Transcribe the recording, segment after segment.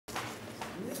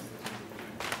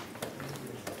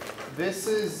This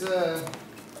is a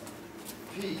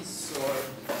piece or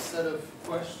a set of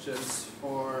questions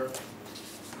for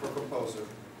composer.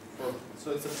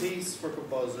 So it's a piece for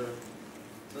composer,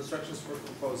 instructions for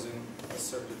composing a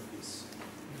certain piece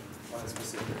on a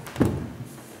specific.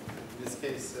 In this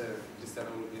case, Cristiano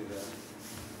will be the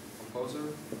composer.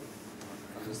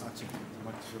 I'm just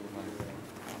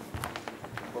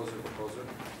composer.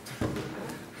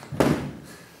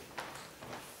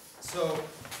 So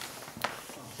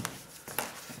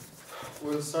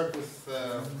we'll start with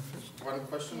one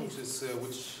question, which is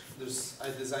I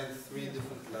designed 3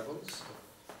 different levels of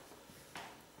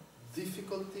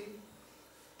difficulty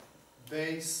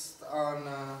based on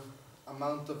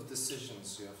amount of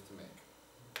decisions you have to make.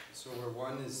 So where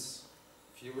 1 is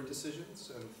fewer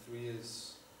decisions and 3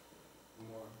 is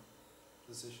more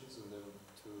decisions, and then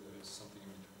 2 there is something in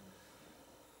between.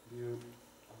 Do you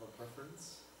have a preference?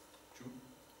 2.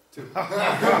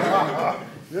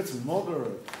 That's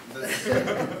moderate. That's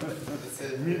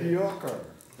it. Mediocre.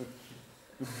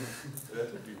 That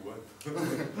would be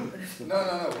 1. No,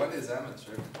 1 is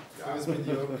amateur. 2 is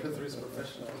mediocre, 3 is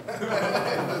professional.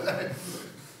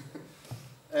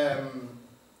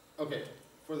 Okay,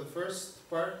 for the first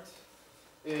part,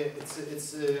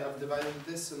 I've divided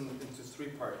this into 3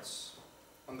 parts.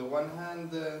 On the one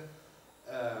hand, a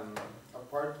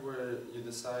part where you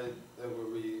decide where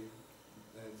we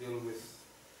deal with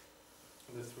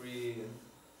the 3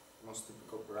 most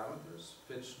typical parameters: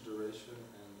 pitch, duration,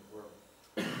 or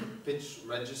pitch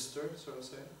register, so to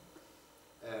say,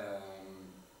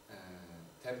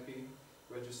 tempi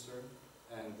register,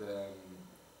 and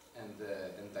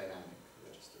dynamic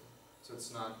register. So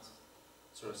it's not,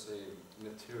 sort of say,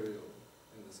 material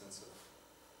in the sense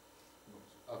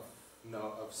of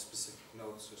specific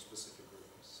notes or specific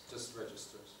rhythms, just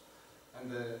registers. And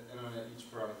each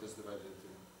parameter is divided into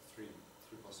 3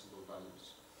 possible values.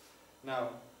 Now,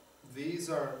 these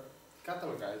are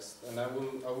catalogized, and I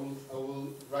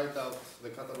will write out the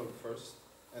catalog first,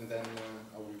 and then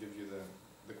I will give you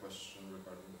the question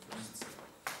regarding the first step.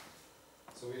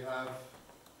 So we have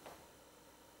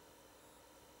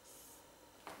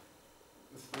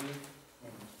the 3.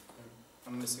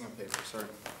 I'm missing a paper. Sorry.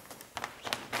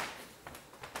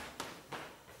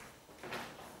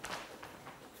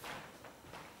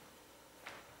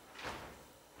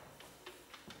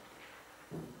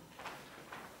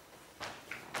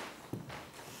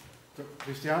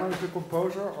 Cristiano is the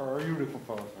composer, or are you the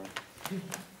composer?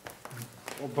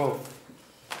 Or both?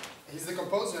 He's the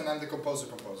composer, and I'm the composer.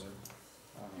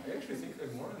 I actually think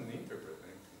I'm more an interpreter.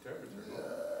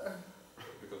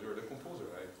 Because you're the composer,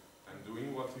 right? I'm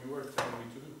doing what you are telling me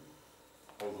to do,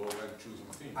 although I'm choosing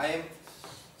things. I am.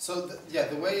 So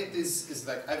the way it is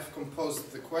like I've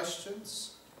composed the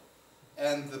questions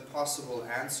and the possible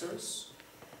answers,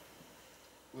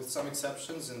 with some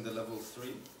exceptions in the level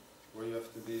 3, where you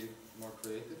have to be more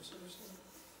creative, so to say.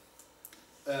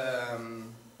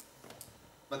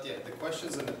 But yeah, the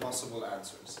questions and the possible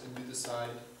answers, and you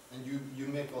decide, and you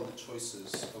make all the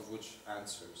choices of which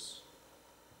answers.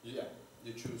 Yeah,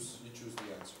 you choose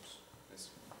the answers,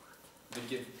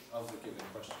 basically. Of the given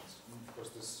questions. Of course,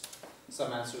 there's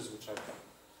some answers which I've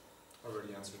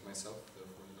already answered myself,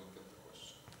 therefore you don't get the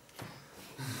question.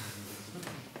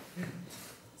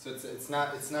 So it's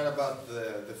not about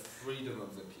the freedom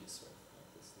of the piece, right?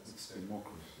 It's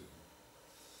democracy.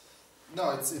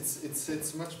 No,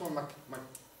 it's much more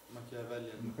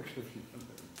Machiavellian.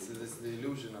 So it's the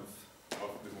illusion of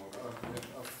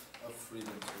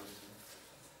freedom.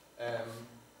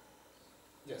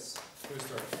 Yes, who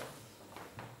starts?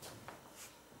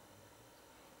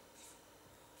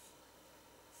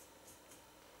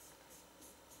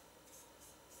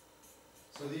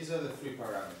 So these are the 3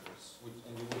 parameters,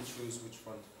 and you will choose which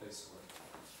one to place where.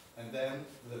 And then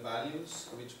the values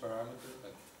of each parameter,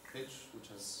 like pitch, which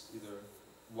has either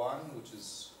 1, which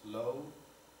is low,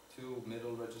 2,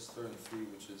 middle register, and 3,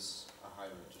 which is a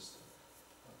high register.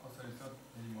 Also, it's not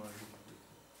anymore difficulty.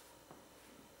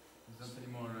 It's not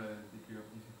anymore degree of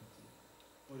difficulty.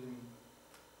 What do you mean?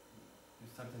 You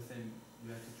start the same,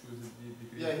 you have to choose the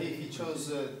degree. Yeah, he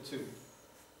chose 2.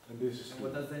 And this is And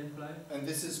what does that imply? And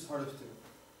this is part of 2.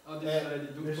 Oh, this is already,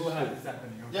 this two is is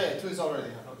happening. Okay. Yeah, 2 is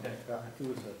already happening. Okay. Yeah,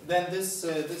 2 is happening. Then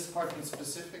this part in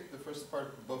specific, the first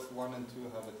part, both 1 and 2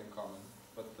 have it in common,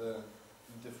 but the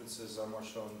differences are more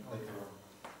shown later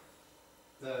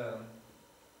on.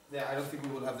 Yeah, I don't think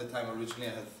we will have the time. Originally,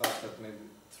 I had thought that maybe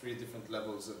 3 different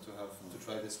levels and to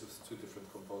try this with 2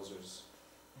 different composers,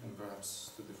 and perhaps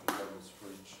 2 different levels for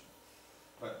each.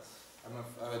 But I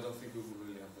don't think we will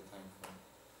really have the time for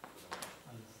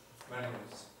that.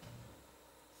 Anyways.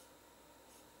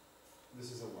 This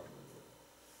is a 1.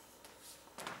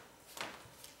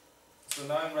 So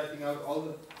now I'm writing out all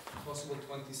the possible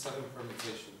 27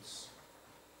 permutations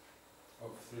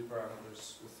of 3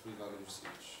 parameters with 3 values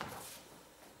each.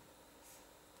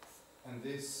 And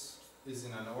this is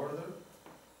in an order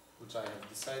which I have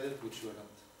decided, which you are not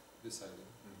deciding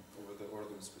over the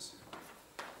order specific.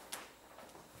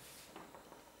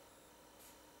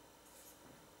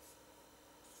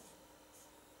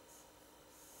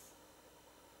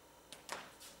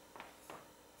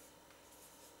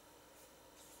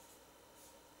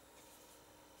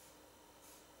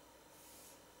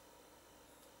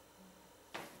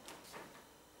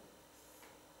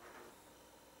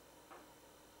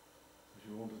 If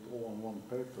you want it all on one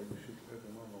paper, you should add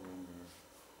another one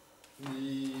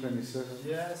there. 27.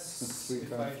 Yes, 3 if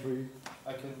times 3.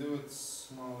 I can do it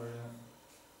smaller, yeah.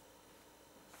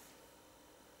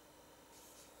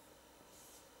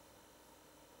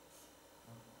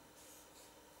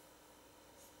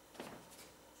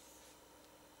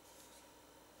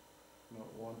 No,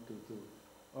 1, 2, 2.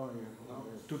 Oh yeah, No.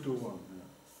 2, 2, 1. Yeah.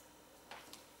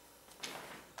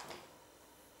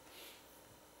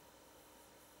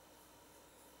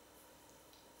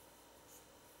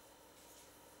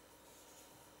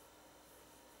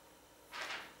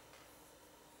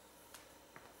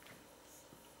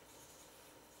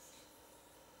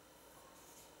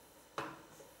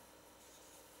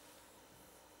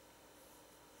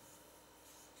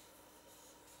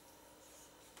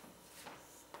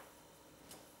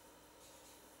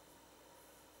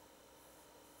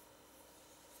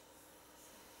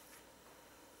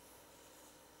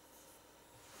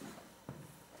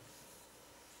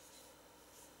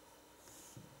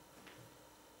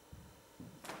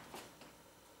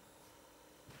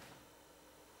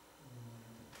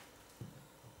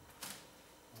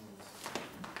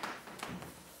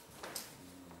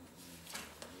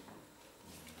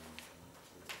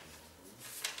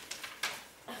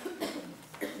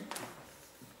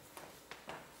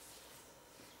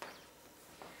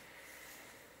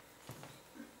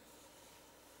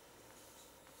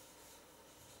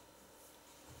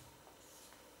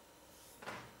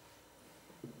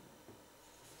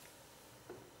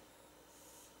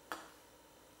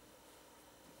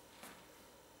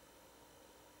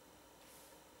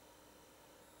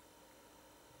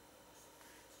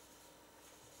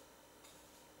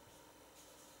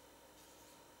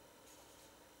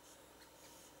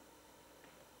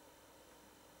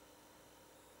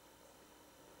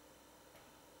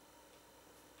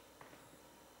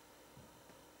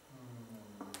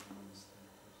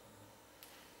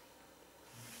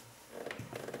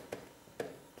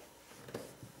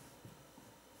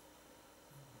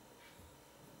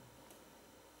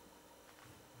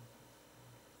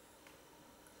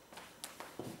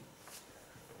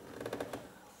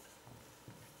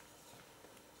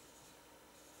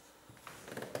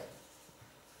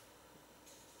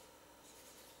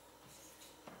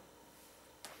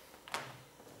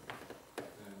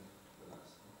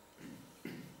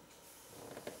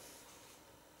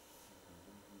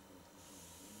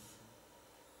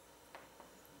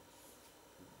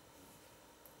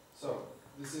 So,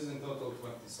 this is in total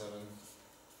 27.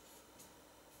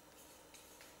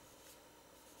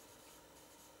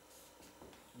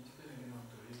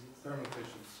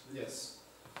 Permutations, yes.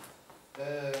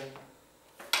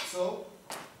 So,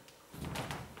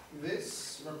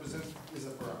 this is a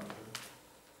parameter.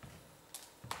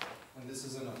 And this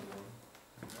is another one.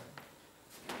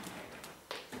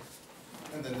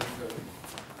 And then the third.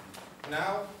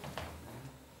 Now,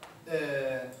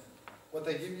 what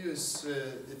I give you is,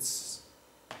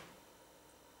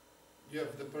 you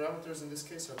have the parameters in this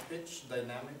case are pitch,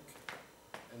 dynamic,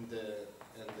 and the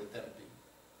tempi.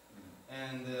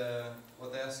 And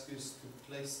what I ask you is to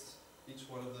place each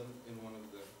one of them in one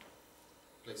of the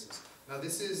places. Now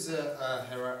this is a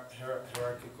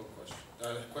hierarchical question, a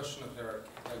question of hierarchy.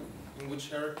 Like, in which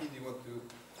hierarchy do you want to,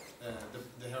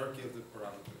 the hierarchy of the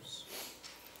parameters?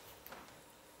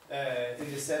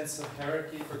 In the sense of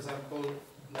hierarchy, for example,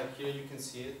 like here you can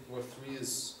see it, where 3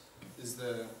 is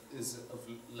of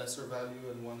lesser value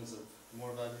and 1 is of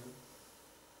more value.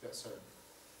 Yeah, sorry.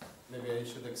 Maybe I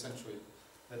should accentuate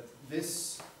that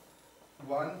this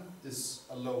 1 is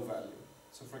a low value.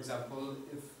 So for example,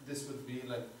 if this would be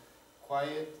like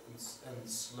quiet and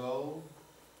slow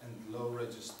and low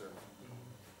register.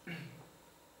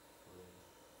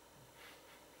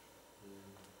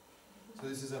 So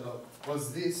this is a low.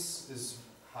 Whereas this is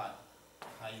high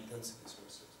intensity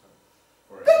sources.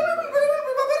 For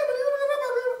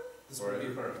This for would be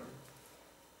every parameter.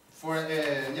 for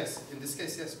yes, in this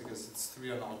case yes, because it's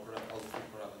 3 on all 3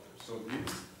 parameters. So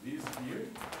this here,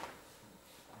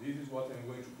 this is what I'm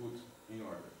going to put in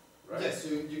order, right? Yes,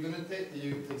 you're gonna take,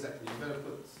 exactly, you're gonna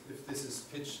put if this is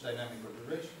pitch dynamic or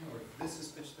duration, or if this is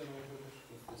pitch dynamic or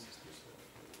duration, if this is pitch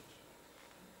dynamic or duration.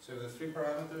 So you have the three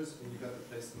parameters and you got to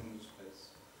place them in each place.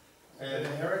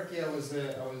 The hierarchy I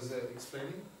was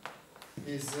explaining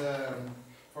is,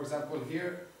 for example,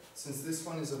 here, since this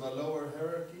one is of a lower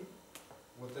hierarchy,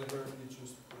 whatever you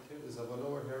choose to put here is of a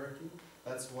lower hierarchy,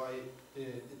 that's why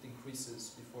it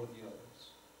increases before the others.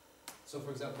 So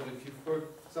for example, if you, for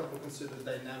example, consider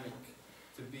dynamic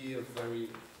to be of very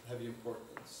heavy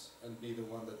importance and be the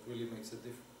one that really makes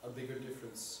a bigger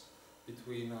difference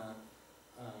between a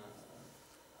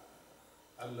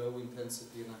low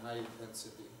intensity and a high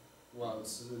intensity,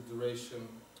 whilst the duration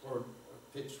or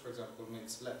pitch, for example,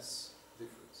 makes less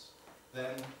difference,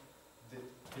 then the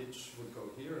pitch would go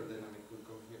here, and dynamic would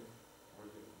go here. Or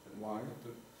here. Why?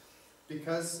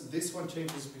 Because this one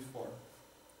changes before.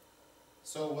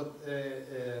 So what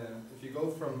if you go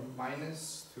from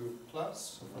minus to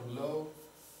plus, so from low,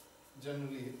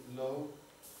 generally low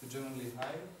to generally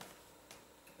high,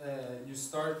 you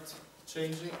start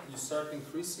changing, you start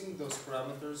increasing those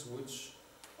parameters which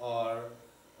are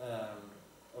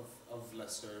of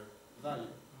lesser value.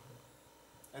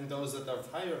 And those that are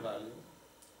of higher value,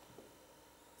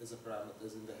 there's a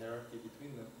parameters in the hierarchy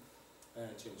between them,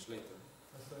 change later.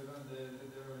 So even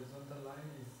the horizontal line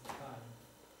is time.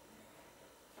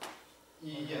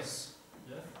 Yes.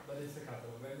 Yes, but it's a couple.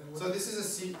 So this is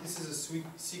a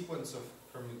sequence of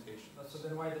permutations. So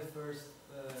then why the first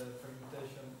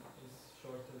permutation is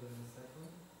shorter than the second?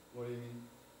 What do you mean?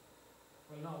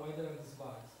 Well, no, why there are these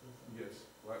bars? Yes.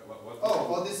 What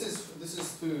Oh, well, this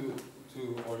is to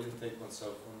orientate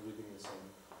oneself when reading the song.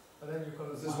 But then you call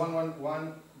it This is 1 1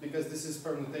 1 because this is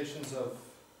permutations of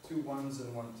 2 1s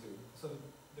and 1 2. So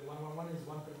the 1 1 1 is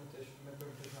one permutation number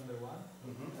 1.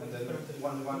 And then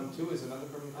 1 1 2 is another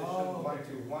permutation. Oh, 1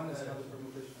 okay. 2 1 is Yeah. another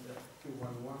permutation. Yeah. 2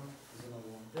 1 1 is another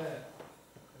one. Yeah.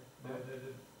 Okay.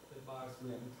 The bars were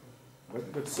a bit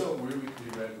confusing. But So will it be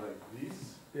read like this?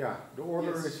 yeah, the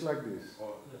order Yes. is like this.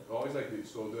 Or always like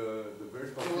this? So the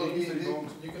vertical It will be, things, they don't.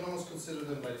 you can almost consider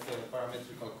them like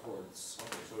parametrical chords.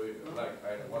 Okay, so like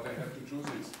what I have to choose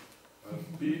is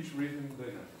pitch, rhythm,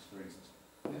 dynamics, for instance.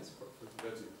 Yes, perfect.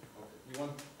 That's it. Okay. You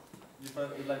want,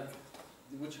 like,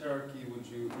 which hierarchy would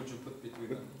you put between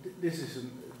But them? this is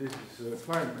a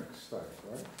climax type,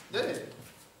 right? Yeah.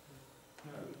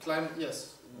 Yes.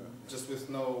 Yeah. Just with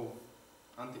no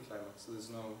anticlimax. So there's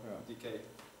no Yeah. decay.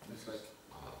 It's like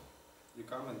you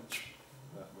come and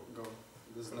go.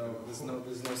 There's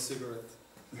no cigarette.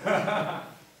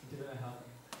 Didn't happen.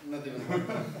 Not even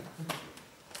one.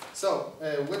 So,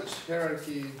 which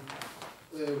hierarchy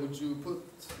would you put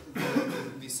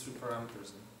these three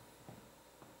parameters in?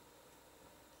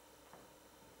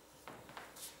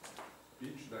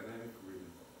 Pitch, dynamic,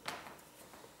 rhythm.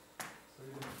 So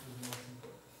you don't choose the most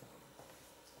important.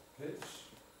 Pitch,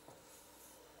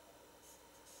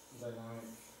 dynamic,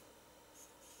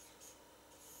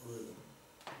 rhythm.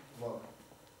 Well,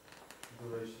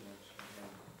 duration actually. No,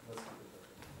 let's keep it that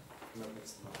way. No,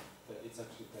 it's not. It's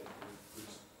actually tempi.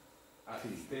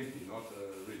 It's tempi, not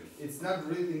rhythm. It's not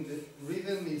rhythm. The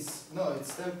rhythm is no.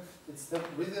 It's temp. It's temp.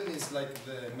 Rhythm is like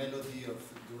the melody of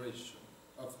duration.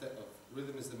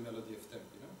 Rhythm is the melody of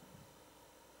tempi. You know.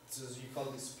 So you call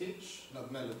this pitch,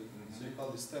 not melody. So you call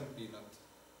this tempi,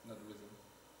 not rhythm.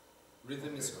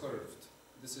 Rhythm is curved.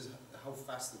 This is how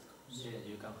fast it goes. Yeah,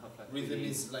 you can have like Rhythm three-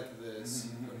 is like the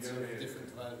sequence Yeah, of yeah, different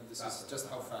yeah. values. This is just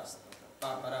how fast.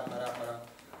 Pa para para para.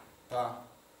 Pa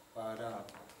para.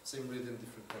 Same rhythm,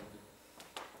 different tempi.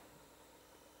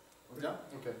 Yeah.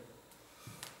 Okay.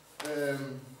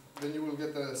 Then you will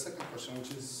get the second question,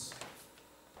 which is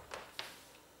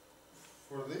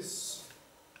for this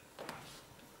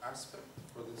aspect,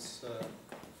 for this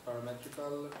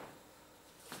parametrical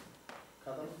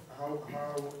catalog.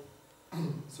 How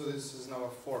so this is now a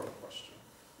form question.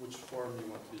 Which form you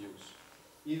want to use?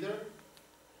 Either,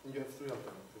 and you have three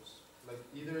alternatives. Like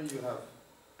either you have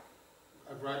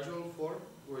a gradual form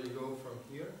where you go from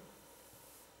here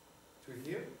to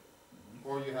here,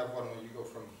 or you have one where you go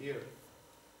from here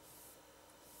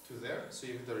to there, so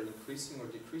you're either increasing or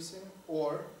decreasing,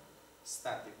 or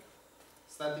static.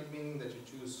 Static meaning that you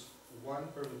choose one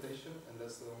permutation and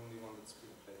that's the only one that's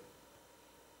being played.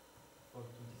 Or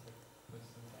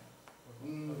 27.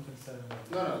 Mm. Or 27.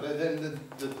 No, then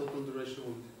the total duration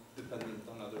will be dependent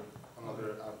on other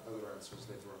answers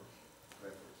later on.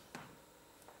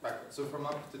 Backwards. So from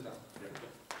up to down. Yeah.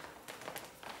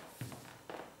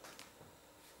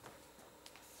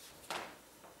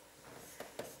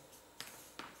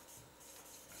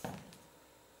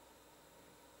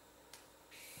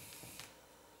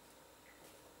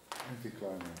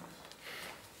 Anticlimax.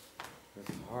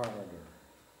 It's harder.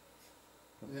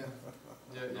 Yeah.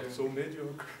 Yeah, Not so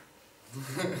mediocre.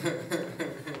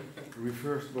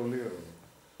 Reverse bolero.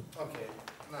 Okay,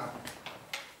 now.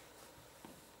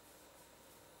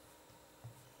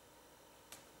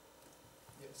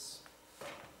 Yes.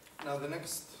 Now the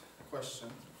next question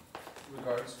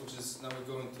regards, which is now we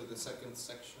go into the second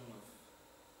section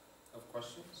of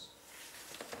questions.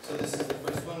 So this is the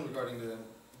first one regarding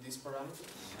these parameters.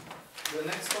 The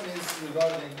next one is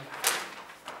regarding,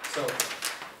 so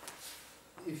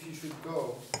if you should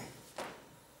go,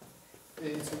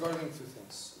 it's regarding two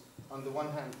things. On the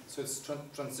one hand, so it's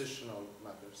transitional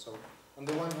matter. So on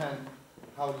the one hand,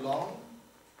 how long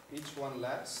each one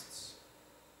lasts,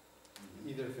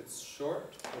 either if it's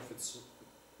short or if it's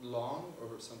long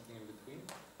or something in between,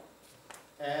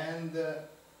 and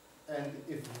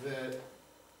if the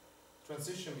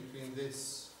transition between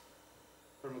this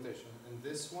permutation and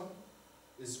this one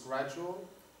is gradual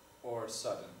or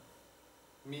sudden,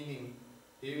 meaning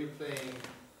here you're playing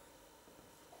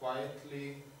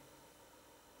quietly,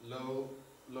 low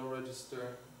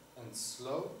register and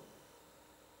slow,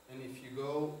 and if you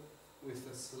go with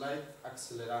a slight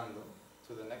accelerando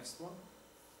to the next one,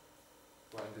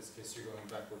 well in this case you're going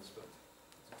backwards, but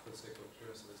for the sake of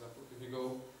curious example, if you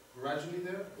go gradually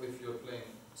there, or if you're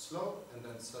playing slow and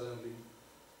then suddenly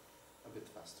a bit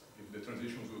faster. If the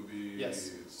transitions will be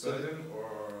Yes. sudden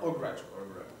or gradual. Or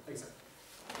gradual. Exactly.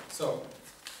 So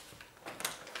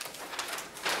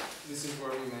this is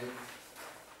where we make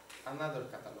another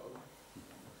catalog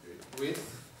Okay. with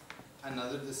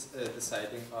another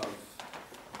deciding of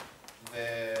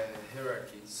the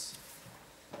hierarchies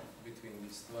between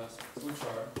these two aspects, which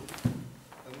are,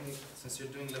 let me, since you're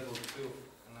doing level 2,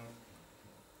 and I'm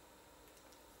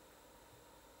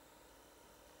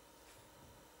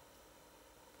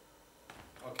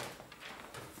okay.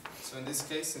 So in this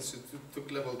case, since you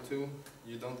took level 2,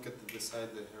 you don't get to decide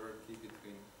the hierarchy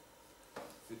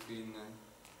between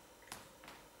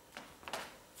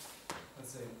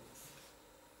let's say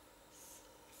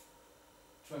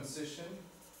transition,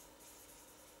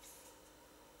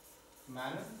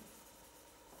 manner,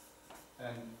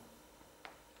 and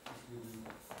if we do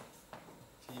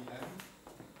TM,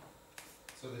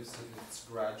 so this if it's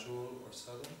gradual or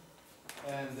sudden,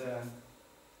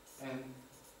 and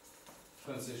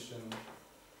transition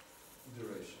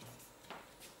duration,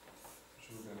 which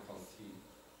we're going to call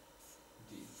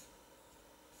TD,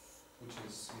 which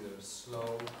is either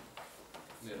slow,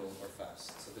 middle, or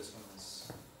fast. So this one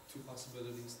has 2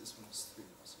 possibilities, this one has 3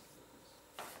 possibilities.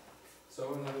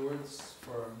 So in other words,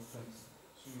 for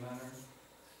transition manner,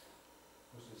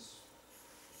 which is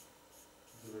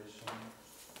duration,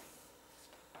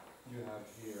 you have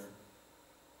here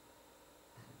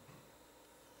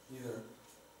either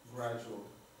gradual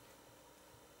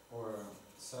or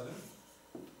sudden,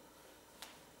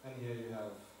 and here you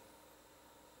have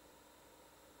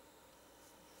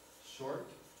short.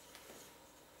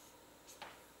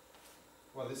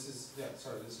 Well, this is, yeah,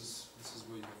 sorry, this is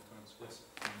where you have to answer, yes.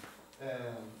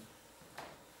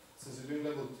 Since you're doing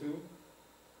level 2,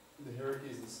 the hierarchy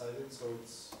is decided, so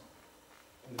it's,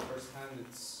 in the first hand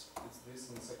it's this,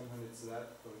 in the second hand it's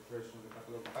that, for the creation of the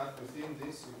catalog. But within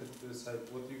this, you could decide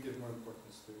what do you give more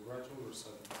importance to, gradual or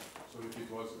sudden? So if it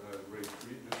was grade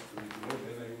 3, just for you to know,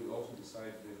 then I would also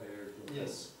decide the hierarchy.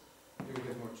 Yes, you would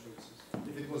get more choices.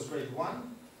 If it was grade 1,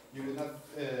 you would not,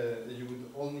 you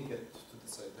would only get to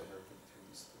decide the hierarchy between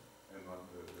these two. And not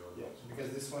the other Yeah, ones. because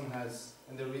this one has,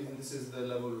 and this is the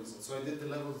level reason. So I did the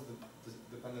levels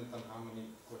dependent on how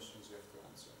many questions you have to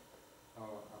answer.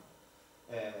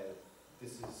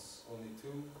 This is only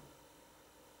 2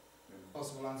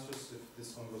 possible answers if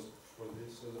this one goes for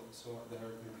this, so the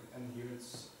hierarchy, and here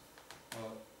it's 5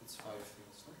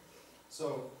 things. No?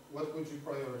 So what would you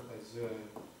prioritize,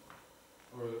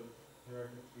 or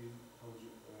hierarchically, how would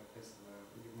you place them?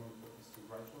 Would you give more importance to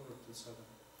gradual or to sudden?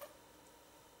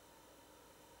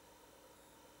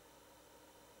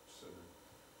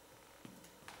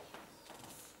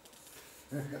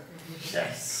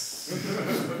 Yes!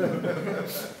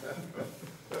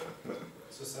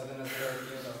 So sudden as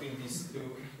hierarchy between these 2.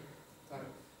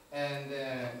 And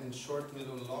in short,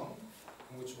 middle, long,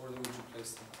 in which order would you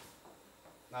place them?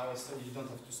 Now I said you don't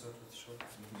have to start with short.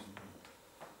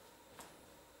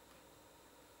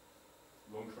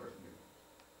 Long, short, middle.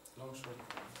 Long, short.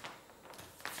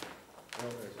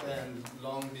 Okay. And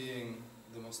long being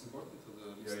the most important of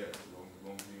the Yeah, yeah,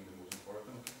 long being the most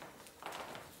important.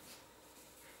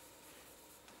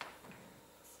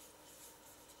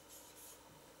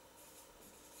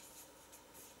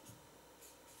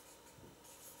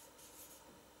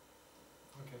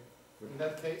 Okay. In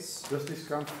that case, Does this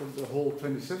count for the whole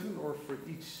 27 or for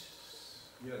each?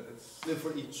 Yeah, that's.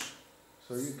 for each.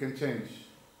 So you can change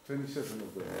 27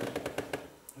 of them.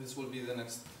 This will be the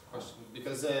next question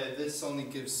because this only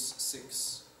gives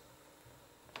six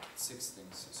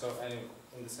things. So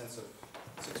in the sense of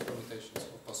 6 permutations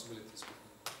or possibilities.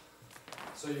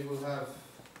 So you will have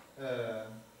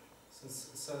since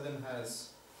Southern has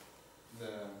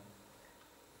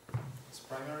its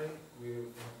primary, we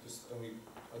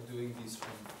are doing these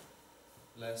from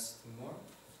less to more.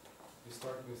 We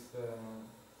start with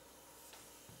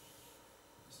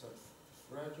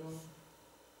gradual.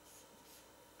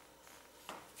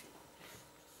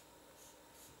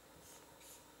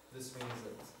 This means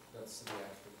that that's the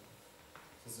active.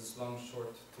 This is long,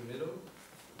 short to middle.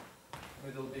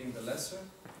 Middle being the lesser.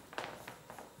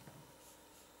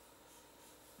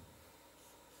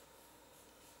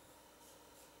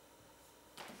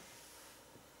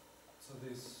 So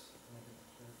this.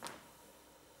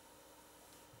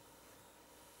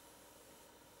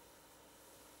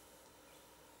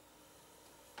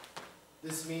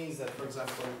 This means that, for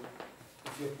example,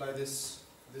 if you apply this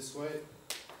way,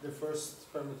 the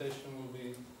first permutation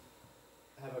will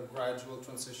have a gradual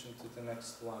transition to the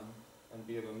next one and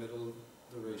be of a middle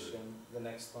duration. The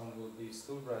next one will be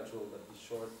still gradual, but be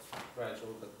short,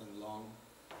 gradual, but then long,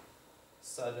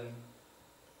 sudden,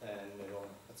 and middle,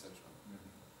 etc.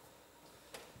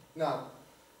 Now,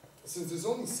 since there's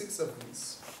only 6 of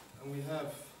these, and we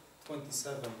have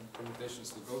 27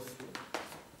 permutations to go through,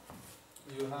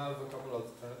 you have a couple of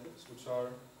alternatives, which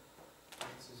are,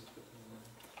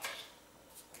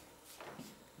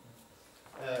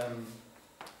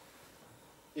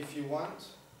 if you want,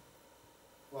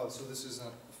 well, so this is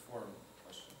not a form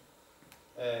question.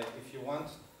 If you want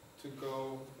to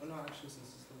go, oh no, actually,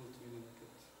 since it's level 2, you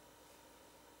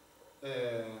get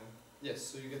it. Yes,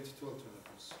 so you get 2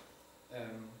 alternatives,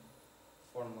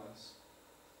 form-wise.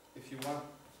 If you want,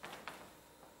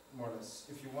 more or less,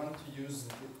 if you want to use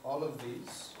all of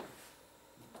these,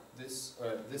 this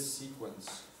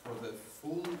sequence for the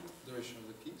full duration of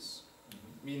the piece,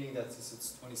 meaning that since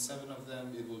it's 27 of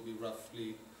them, it will be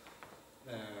roughly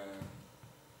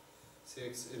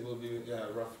 6. It will be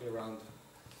roughly around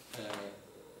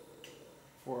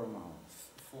 4.5.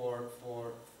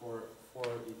 4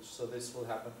 each. So this will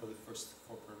happen for the first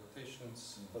 4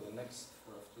 permutations, for the next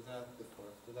 4 after that, the 4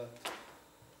 after that,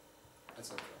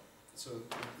 etc. So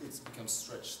it becomes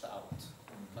stretched out.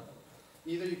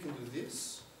 Either you can do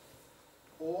this,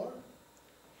 or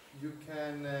you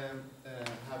can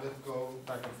have it go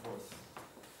back and forth.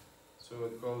 So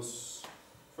it goes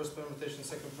first permutation,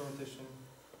 second permutation,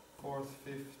 4th,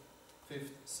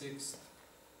 5th, 6th,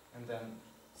 and then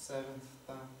 7th,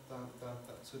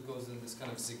 so it goes in this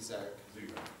kind of zigzag.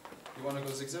 You want to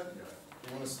go zigzag? Yeah.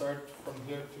 You want to start from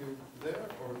here to there,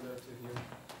 or there to here?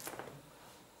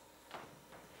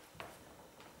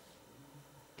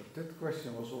 But that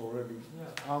question was already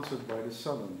answered by the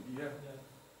sudden. Yeah.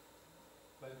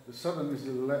 The sudden is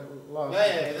the last.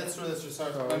 Yeah, that's true,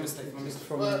 sorry, So my mistake, it's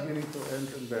from beginning to end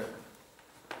and back.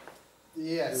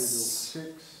 Yes. So you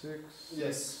do 6, 6,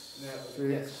 Yes. 6, Yeah,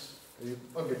 yes.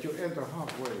 but you enter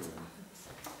halfway then.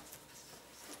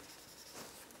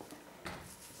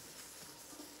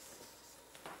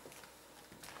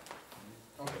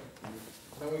 Okay,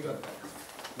 then we got that.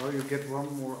 Now you get one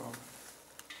more up.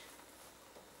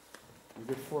 You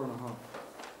get 4.5.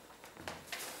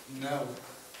 No.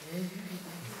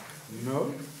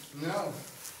 No? No.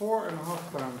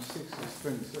 4.5 times 6 is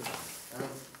 27.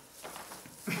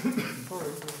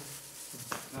 Sorry.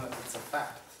 No, it's a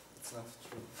fact. It's not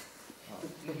true.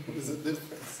 There's a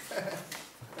difference.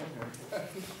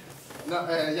 No,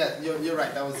 yeah, you're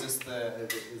right. That was just,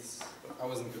 I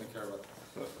wasn't going to care about it.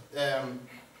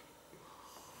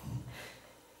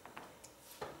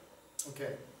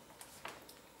 Okay.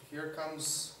 Here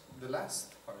comes the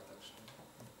last part, actually,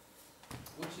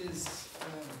 which is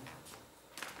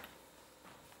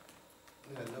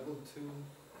level 2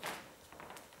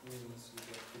 means you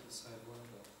get to decide what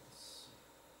about this.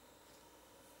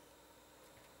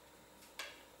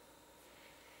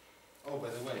 Oh, by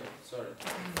the way, sorry,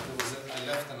 I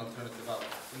left an alternative out.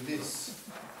 In this,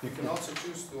 you can also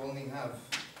choose to only have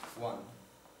one,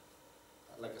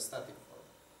 like a static form.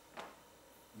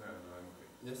 No, I'm okay.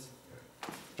 Yes?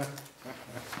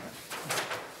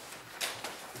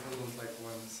 People don't like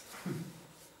ones.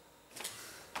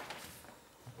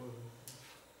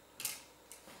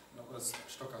 No,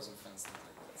 Stockhausen fans don't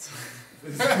like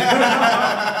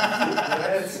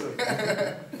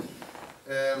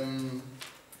that.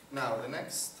 Now, the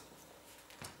next.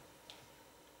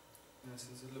 Since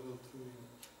it's level 2,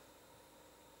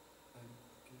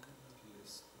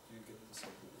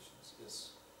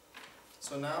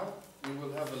 So now we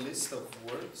will have a list of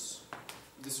words.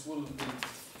 This will be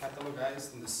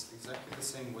catalogized in this exactly the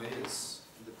same way as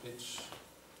the pitch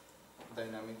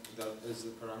dynamic that is the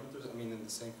parameters. I mean, in the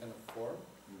same kind of form.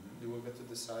 You will get to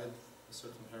decide a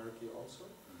certain hierarchy also.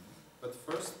 But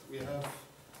first, we have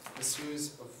a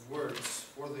series of words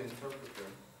for the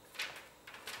interpreter,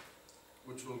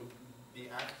 which will be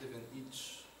active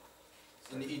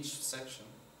in each section.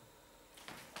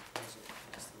 There's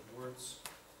a list of words.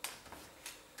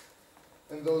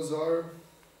 And those are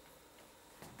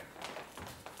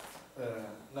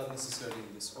not necessarily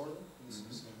in this order. This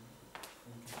is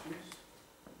confused.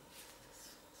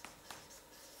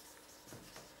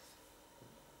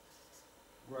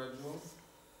 Gradual.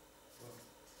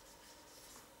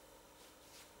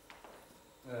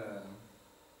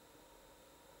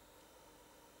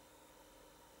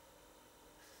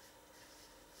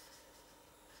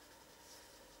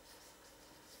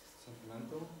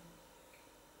 Sentimental.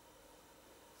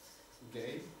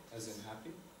 Gay, as in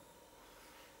happy.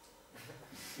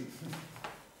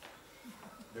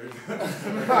 There's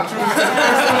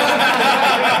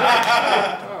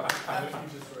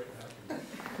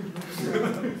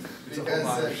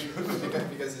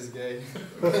because he's gay.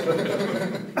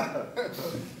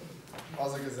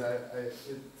 Also because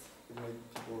it made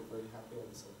people very happy all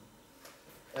of a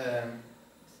sudden.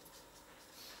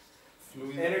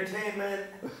 Fluid. Entertainment.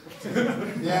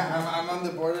 Yeah, I'm on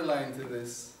the borderline to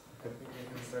this. I think I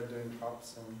can start doing pop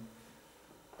soon.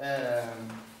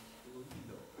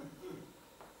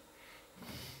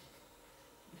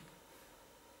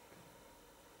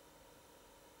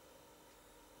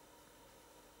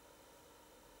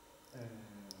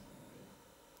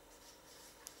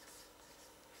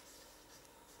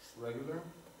 Regular,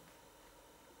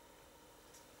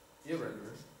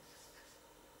 irregular,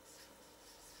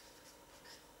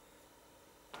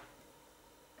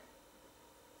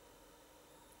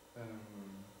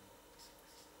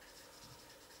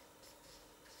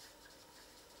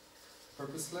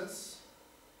 purposeless,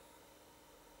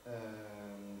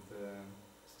 and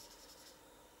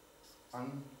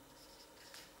unthoughtful,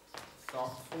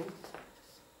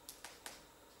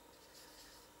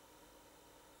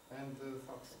 and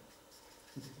thoughtful.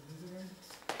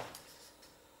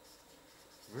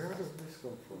 Where does this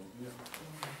come from? Yes.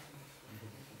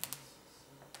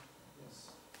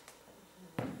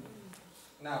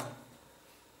 Now,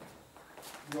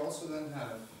 you also then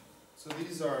have, so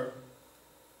these are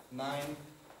 9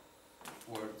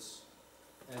 words,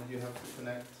 and you have to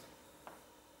connect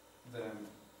them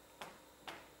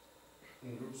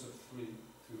in groups of 3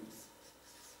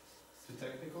 to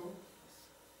technical,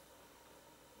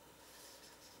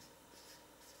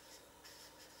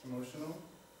 emotional,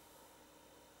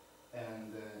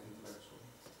 and intellectual.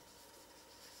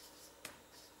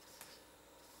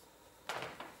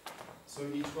 So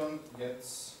each one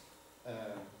gets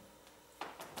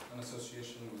an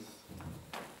association with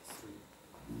 3.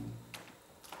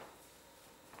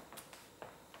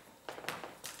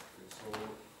 Okay, so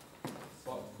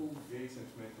thoughtful, gay,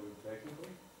 sentimental, and technical.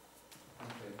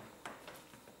 Okay.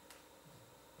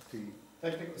 T.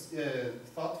 Technical,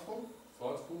 thoughtful.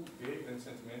 Thoughtful, gay, and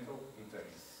sentimental, and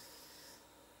technical.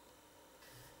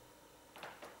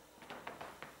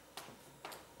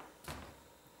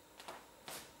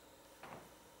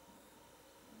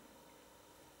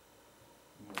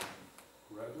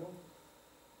 Gradual,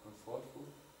 unthoughtful,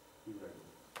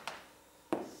 irregular.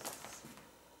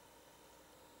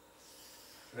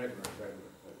 Regular.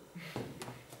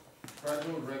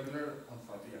 Gradual, regular,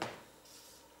 unthoughtful. Yeah.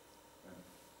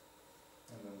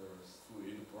 And then there was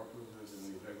Fluid, purposeless, and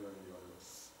irregular in the other.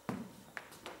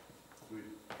 Fluid.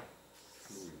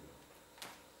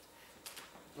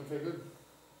 Okay, good. Is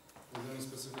there any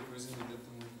specific reason you did to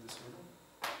move this order?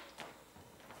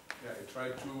 Yeah, I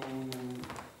tried to.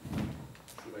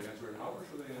 Should I answer now or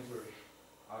should I answer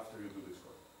after you do this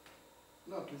course?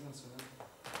 No, please answer that.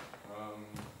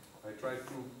 I tried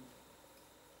to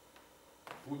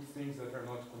put things that are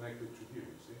not connected to here,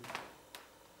 you see?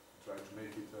 Try to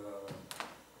make it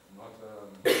not to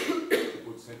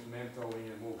put sentimental in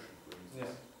emotion, for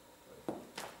instance.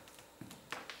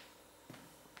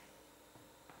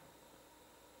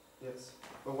 Yes.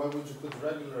 But why would you put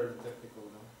regular and technical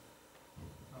now?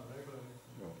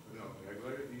 No,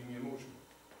 regular in emotion.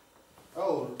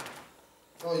 Oh,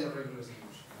 yeah, regular is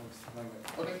emotion.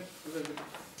 Okay, very good.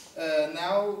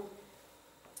 Now,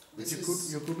 But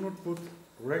this you could not put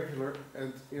regular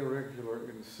and irregular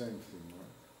in the same thing,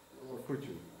 right? Or could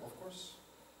you? Of course.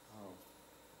 Oh.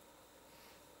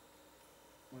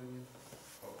 What do you mean?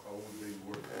 How would they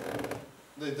work?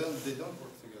 They don't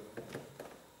work together.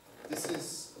 This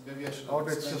is maybe I should. Oh,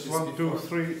 that's explained just this 1, 2, before.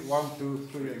 3, 1, 2,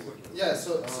 3. Yeah.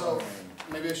 So Oh.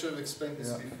 maybe I should have explained this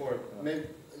Yeah. before. Yeah. Maybe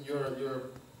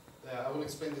I will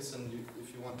explain this, and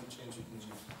if you want to change, you can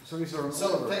change. So is there an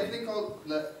So order? technical,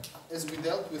 as we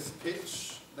dealt with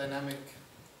pitch, dynamic,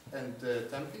 and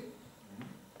tempi,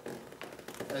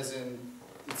 as in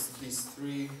it's these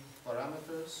three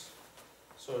parameters,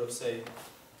 sort of say,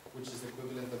 which is the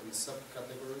equivalent of these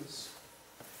subcategories,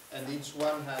 and each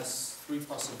one has three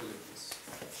possibilities.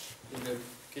 In the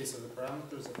case of the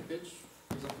parameters of pitch,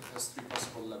 for example, it has three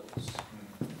possible levels.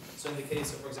 So in the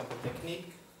case of, for example,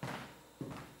 technique,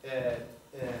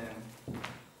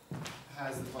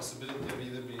 has the possibility of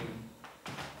either being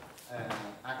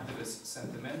active as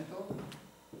sentimental,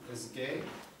 as gay,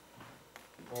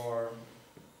 or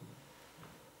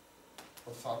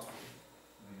thoughtful.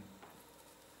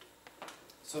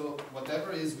 So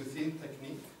whatever is within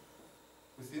technique,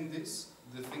 within this,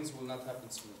 the things will not happen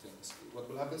simultaneously. What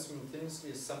will happen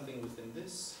simultaneously is something within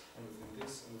this, and within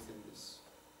this, and within this.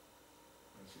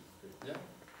 Yeah?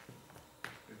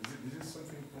 This is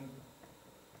something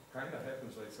kind of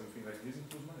happens like something like this in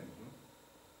Plus Minus, no?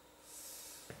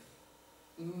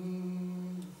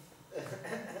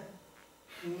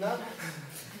 Not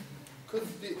could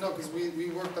be no, because we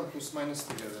worked on Plus Minus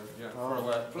together Yeah. for a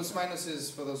while. Plus Minus is,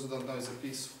 for those who don't know, is a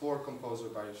piece for composer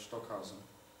by Stockhausen.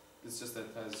 It's just that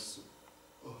it has,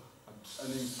 I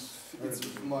mean, it's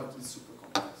super complex. It's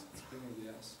a pain in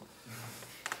the ass.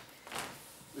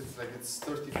 It's like it's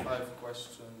 35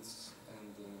 questions,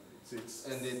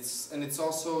 and it's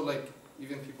also like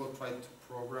even people try to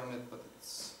program it, but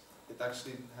it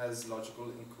actually has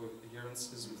logical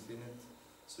incoherences within it,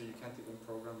 so you can't even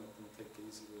program it and take it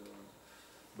easy.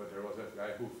 But there was that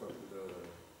guy who fucked with the...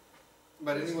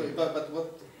 But anyway, but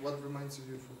what reminds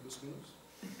you from Plus Minus?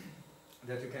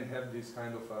 That you can have this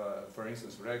kind of, for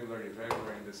instance, regular,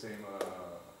 irregular in the same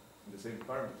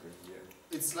parameter. Yeah.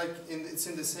 It's like it's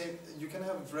in the same. You can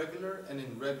have regular and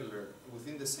irregular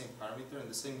within the same parameter, in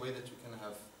the same way that you can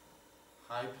have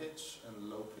high pitch and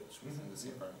low pitch within the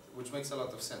same parameter, which makes a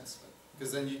lot of sense.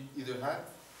 Because then you either have,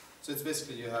 so it's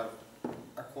basically you have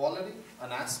a quality,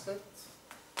 an aspect.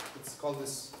 Let's call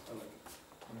this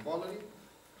a quality,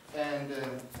 and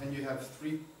you have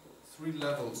three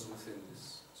levels within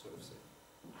this, sort of say.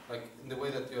 Like in the way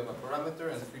that you have a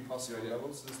parameter and three possible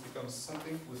levels, this becomes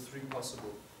something with three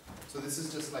possible. So this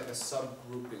is just like a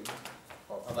subgrouping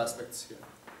of aspects here.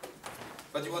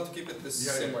 But you want to keep it the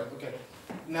same way. Okay.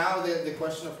 Now the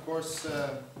question, of course,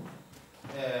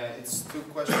 it's two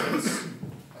questions.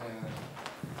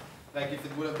 Like if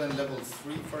it would have been level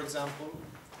 3, for example,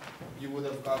 you would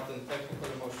have gotten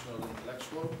technical, emotional,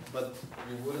 intellectual, but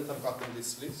you wouldn't have gotten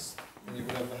this list, and you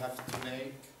would have to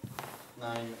make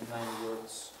nine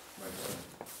words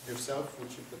yourself,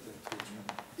 which you put into each one.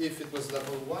 If it was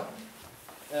level 1,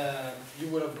 you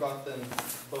would have gotten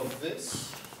both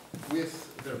this with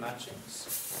their matchings,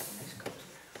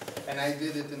 and I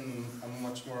did it in a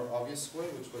much more obvious way,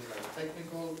 which was like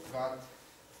technical got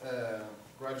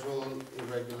gradual,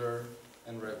 irregular,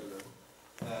 and regular.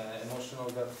 Emotional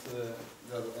got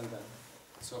and then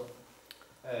so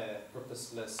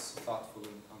purposeless, thoughtful,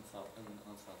 and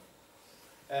unthoughtful.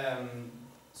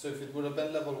 So if it would have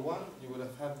been level 1, you would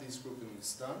have had these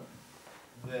groupings done.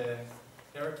 The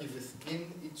hierarchy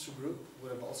within each group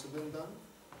would have also been done,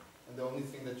 and the only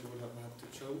thing that you would have had to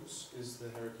choose is the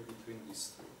hierarchy between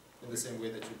these three, in the same way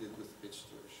that you did with pitch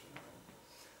duration.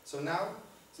 So now,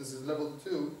 since it's level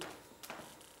 2,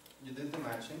 you did the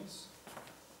matchings,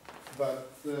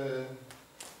 but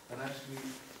and actually,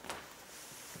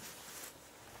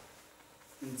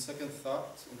 in second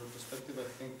thought, in retrospective, I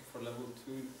think for level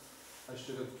 2, I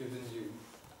should have given you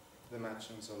the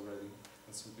matchings already,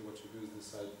 and simply what you do is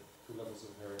decide 2 levels of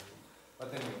hierarchy.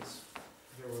 But anyways,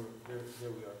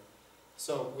 here we are.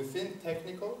 So within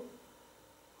technical,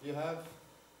 you have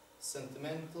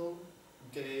sentimental,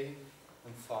 gay,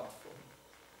 and thoughtful.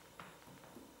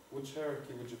 Which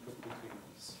hierarchy would you put between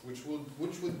these? Which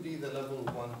would be the level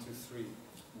 1, 2, 3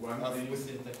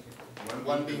 within technical?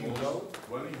 One being low.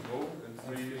 1 is low and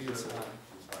 3 is high.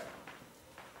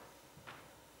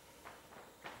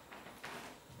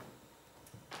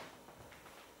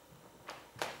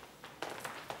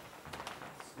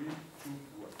 3, 2,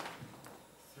 1.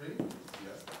 3,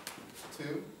 Yeah. 2,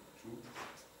 2,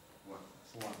 1.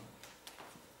 1.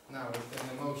 Now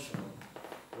within emotional,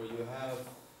 where you have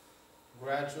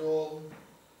gradual,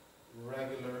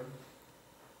 regular,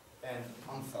 and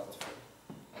unthoughtful.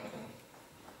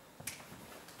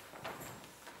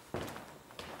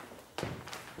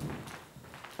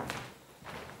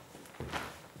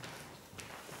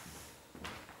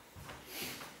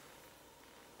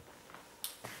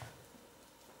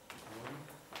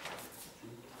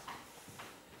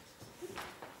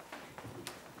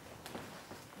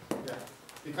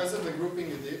 because of the grouping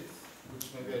you did, which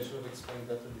maybe I should have explained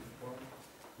better before,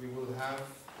 we will have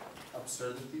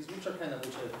absurdities, which I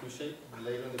appreciate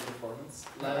later in the performance.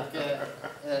 Like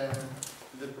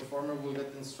the performer will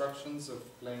get instructions of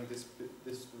playing this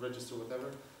register,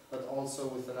 whatever, but also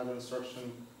with another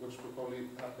instruction, which will probably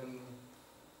happen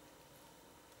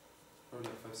probably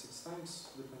like 5-6 times,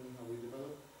 depending how we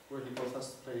develop, where he both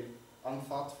has to play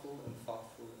unthoughtful and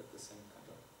thoughtful at the same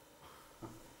time.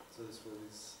 So this was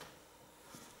his.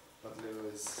 But Leo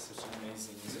is such an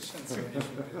amazing musician, so he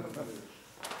should be able to do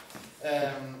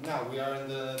it. Now we are in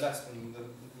the last one, the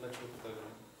intellectual flavor.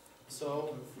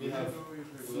 So we have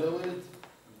fluid,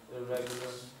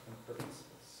 irregular, and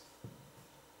purposeless.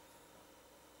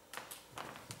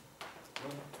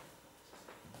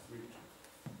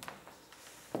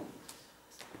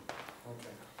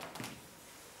 Okay.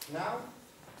 Now,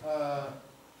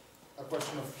 a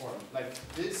question of form. Like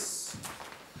this,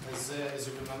 as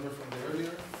you remember from the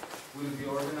earlier, will be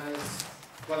organized.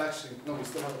 Well, actually, no, we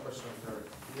still have a question of merit.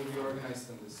 It will be organized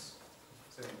in this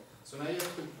setting. So now you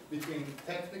have to, between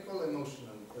technical,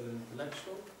 emotional, and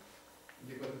intellectual,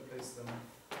 you've got to place them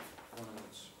one on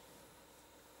each.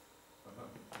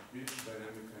 Each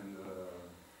dynamic and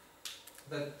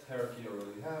that hierarchy you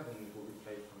already have, and it will be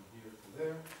played from here to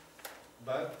there.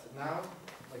 But now,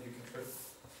 like you can try,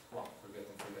 well, forget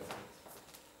it.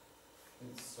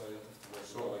 So you don't have to work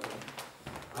So, it all again.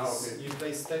 okay. You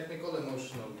place technical,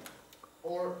 emotional,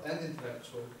 and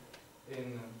intellectual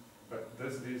in But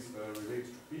does this relate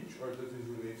to pitch or does this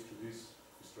relate to this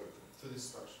structure? to this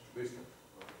structure. To this structure.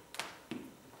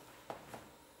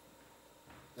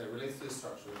 Okay. It relates to the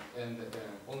structure and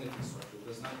only to the structure. It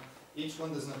does not. Each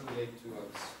one does not relate to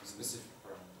a specific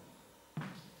parameter.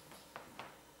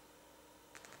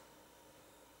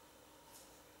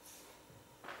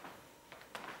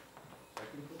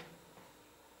 Technical,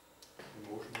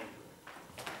 emotional.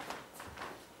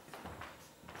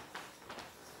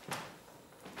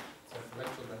 So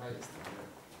intellectual the highest.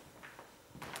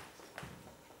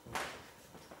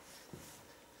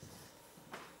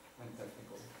 And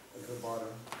technical at the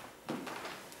bottom.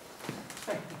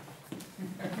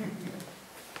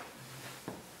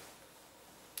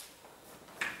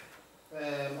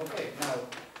 Okay, now,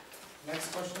 next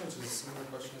question, which is a similar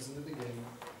question as in the beginning,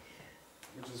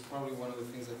 which is probably one of the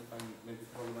things that I find maybe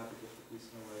problematic with the piece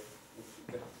in a way.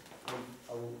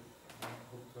 I will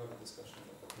hope to have a discussion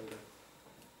about that later.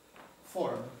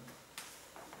 Form.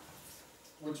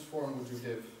 Which form would you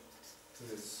give to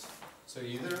this? So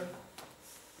either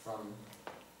from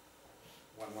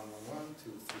 1, 1, 1, 1 to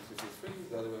 3, 3, 3, 3,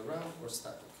 the other way around, or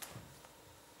static.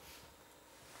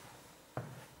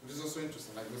 Which is also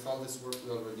interesting, like with all this work we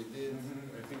already did,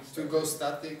 I think to go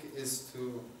static is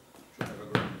to have a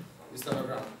ground. is to have a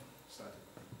ground. Static.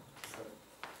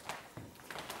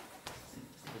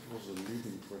 That was a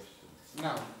leading question.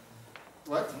 Now,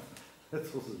 what? That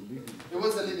was a leading. It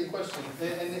was a leading question,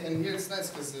 and here it's nice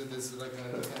because there's like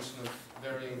an intention of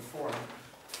varying form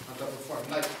on top of form.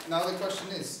 Like now the question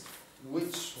is,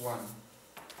 which one?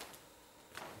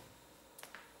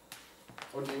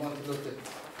 Or do you want to look at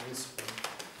this one?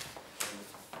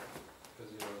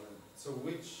 Because you're so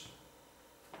which?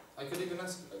 I could even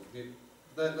ask like,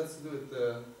 let's do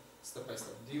it step by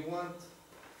step. Do you want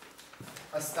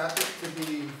a static to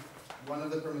be one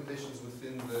of the permutations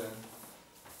within the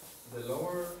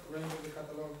lower range of the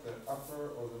catalog, the upper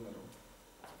or the middle?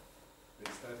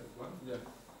 The static one? Yeah.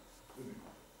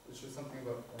 It should something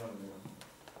about around the middle.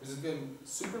 Is it going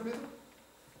super middle?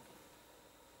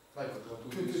 Like What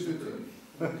would 2, be 2, 2, super? 2.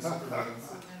 Would be super middle.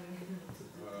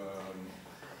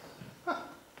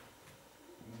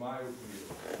 Mild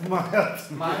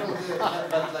middle. Mild,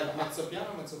 but like mezzo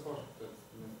piano, mezzo forte.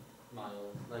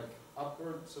 Mild, like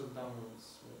upwards or downwards,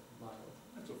 mild.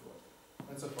 Mezzo forte.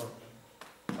 Mezzo forte.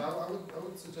 I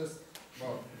would suggest,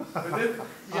 well, But then,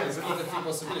 yes, I have a few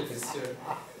possibilities here.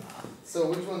 So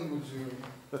which one would you?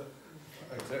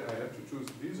 exactly, I have to choose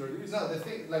these or these? No, the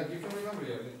thing, like you can remember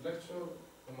here, intellectual,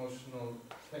 emotional,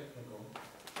 technical.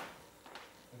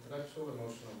 Intellectual,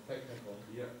 emotional, technical.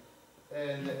 Yeah.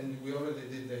 And we already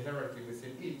did the hierarchy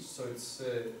within each, so it's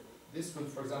this would,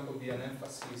 for example, be an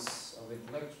emphasis of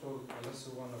intellectual, a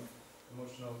lesser one of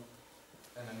emotional,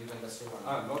 and an even lesser one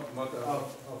Not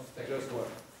of technical. just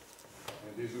one.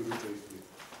 And these will replace with.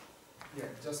 Yeah,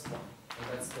 just one. And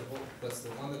that's the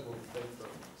one that will be played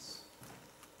from this.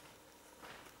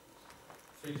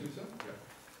 3, 2, 2?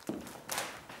 Yeah.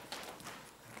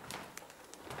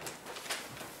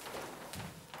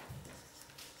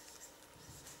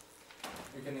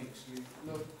 You can actually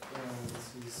look, this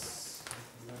is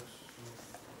intellectual,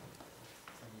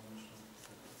 emotional.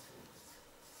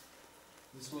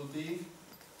 This will be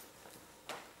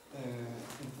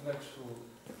intellectual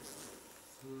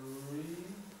 3,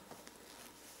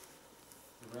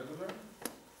 regular,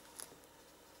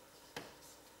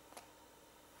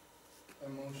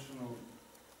 emotional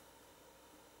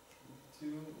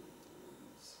 2,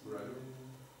 Random.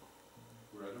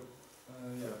 Random.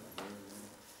 yeah.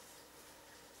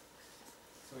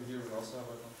 So here we also have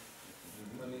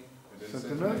a money. And then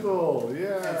Sentimental, And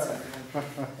yeah.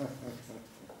 sentimental.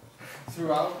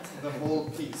 Throughout the whole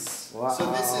piece. Wow.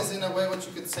 So this is in a way what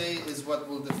you could say is what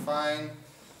will define,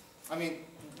 I mean,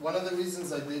 one of the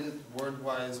reasons I did it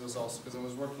word-wise was also because I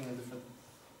was working in different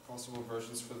possible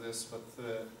versions for this, but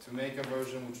to make a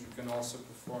version which you can also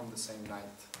perform the same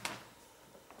night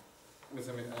with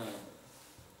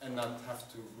and not have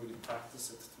to really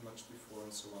practice it too much before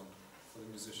and so on for the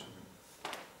musician.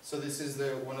 So this is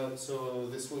the one of, so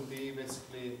this will be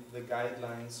basically the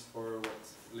guidelines for what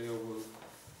Leo will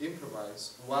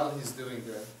improvise while he's doing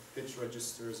the pitch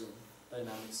registers and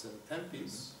dynamics and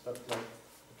tempis, but like,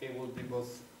 okay, will be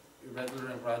both irregular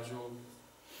and gradual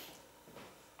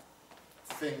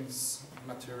things,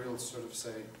 materials, sort of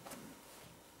say,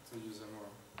 to use a more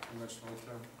conventional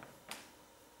term.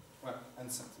 Well,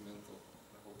 and sentimental,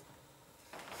 the whole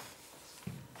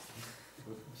time.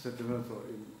 But sentimental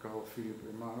in Carl Philipp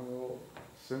Emanuel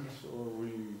sense, or we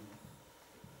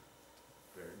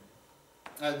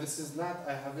very This is not,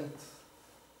 I haven't,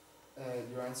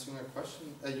 you're answering a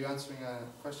question, you're answering a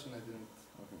question I didn't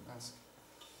okay. ask.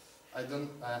 I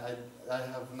don't, I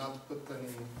have not put any,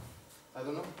 I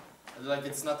don't know, like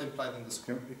it's not implied in the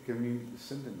script. It can mean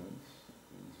sentiments.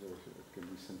 It can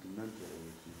be sentimental.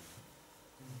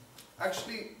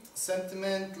 Actually,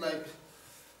 sentiment, like,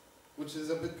 which is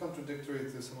a bit contradictory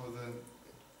to some of the,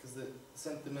 because the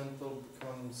sentimental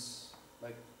becomes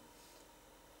like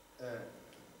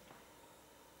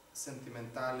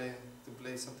sentimentale. To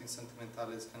play something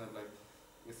sentimentale is kind of like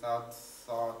without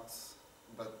thought,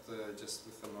 but just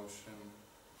with emotion.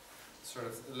 Sort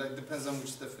of like depends on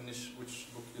which definition, which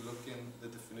book you look in. The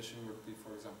definition would be,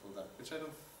 for example, that, which I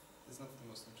don't, is not the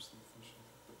most interesting definition.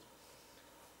 But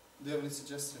do you have any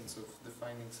suggestions of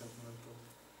defining sentimental?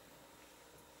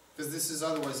 Because this is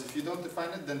otherwise, if you don't define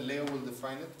it, then Leo will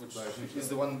define it, which is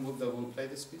the one that will play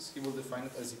this piece. He will define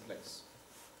it as he plays.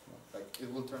 Like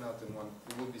it will turn out in one.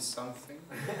 It will be something.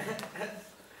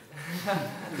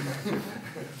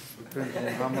 Depends on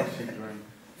how much you drink.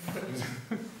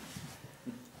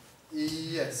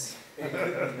 Yes.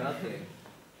 Nothing.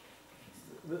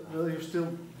 Will you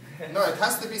still? No, it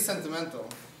has to be sentimental.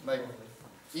 Like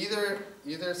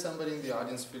either somebody in the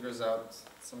audience figures out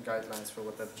some guidelines for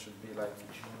what that should be like,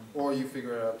 or you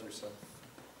figure it out yourself.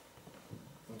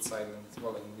 In silence,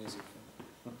 well, in music.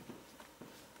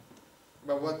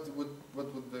 But what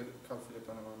would the Carl Philipp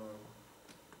Emanuel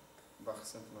Bach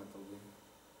sentimental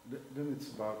be? Then it's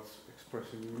about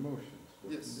expressing emotions.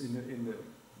 But Yes. In the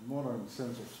modern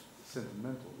sense of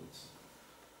sentimental, it's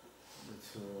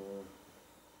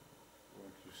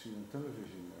like you see on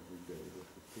television every day with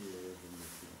the tears and the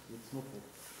things. It's not what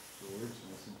the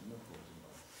original sentimental is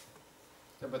about.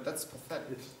 Yeah, but that's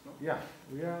pathetic. It's no?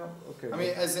 yeah, okay. I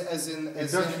mean, as in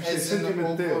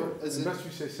sentimental. as in, Unless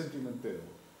we say sentimental,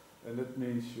 and that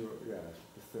means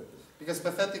it's pathetic. because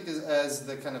pathetic is as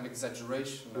the kind of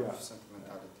exaggeration of Yeah.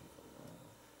 sentimentality.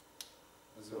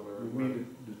 As So it were. you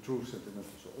mean the true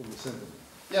sentimental, so on the sentiment.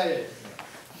 Yeah.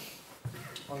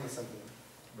 On the sentiment.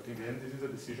 But in the end, this is a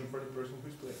decision for the person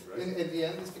who's playing, right? In the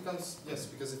end, this becomes, yes,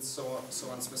 because it's so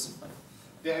unspecified.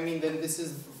 Yeah, I mean, then this is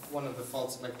one of the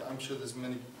faults. Like, I'm sure there's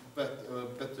many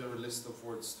better list of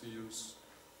words to use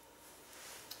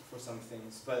for some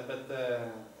things. But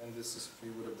and this is, if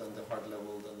you would have done the hard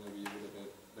level, then maybe you would have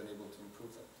been able to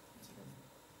improve that.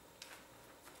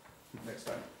 Next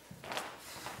time.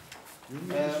 You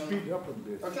need to speed up a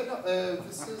bit. Okay, no,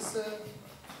 this is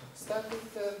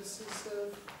static. This is.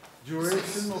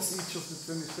 Duration of This- each of the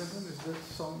 27, is that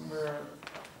somewhere,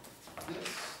 Yes,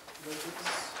 that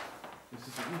is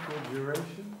it an equal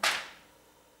duration?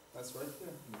 that's right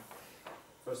here.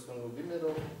 First one will be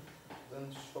middle, then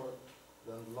short,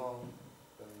 then long,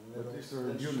 then middle, But is there a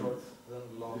then unit? short,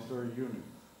 then long. Is there a unit?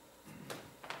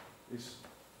 Is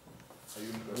Are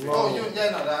you Oh,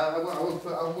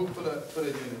 I will put a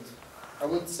unit. I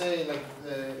would say like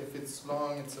if it's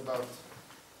long, it's about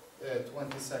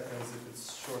 20 seconds. If it's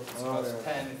short, it's about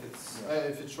 10.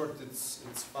 If it's short,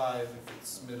 it's 5. If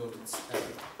it's middle, it's 10.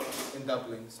 In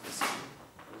doubling, specifically.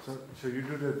 so you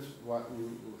do that, what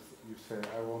you say,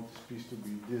 I want this piece to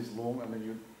be this long, and then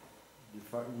you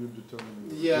determine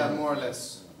the Yeah, unit. more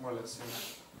or less.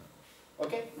 Yeah.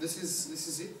 Okay, this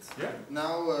is it. Yeah.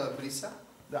 Now Brisa.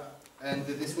 Yeah. And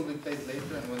this will be played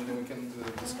later, and when we can do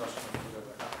the discussion.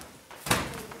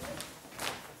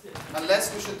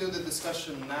 Unless we should do the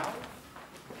discussion now.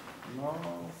 No,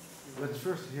 let's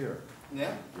first hear.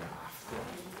 Yeah? Yeah, of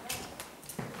course.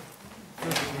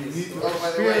 First, we need to Oh,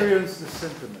 by the way. experience the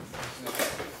sentiment. Yeah.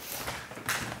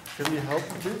 Can you help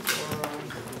a bit? Or,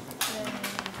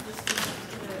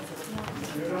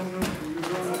 you don't know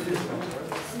this one,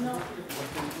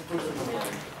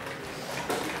 right?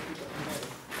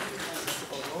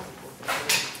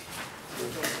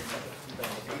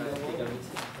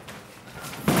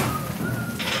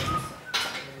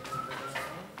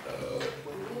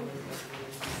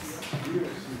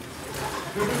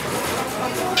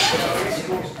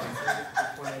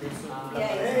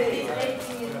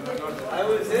 I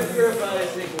was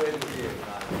improvising with you.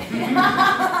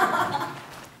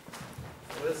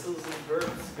 Whistles and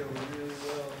burps go really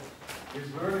well. He's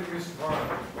learning his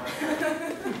part.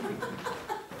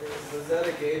 Was that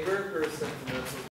a gay burp or a sentimental?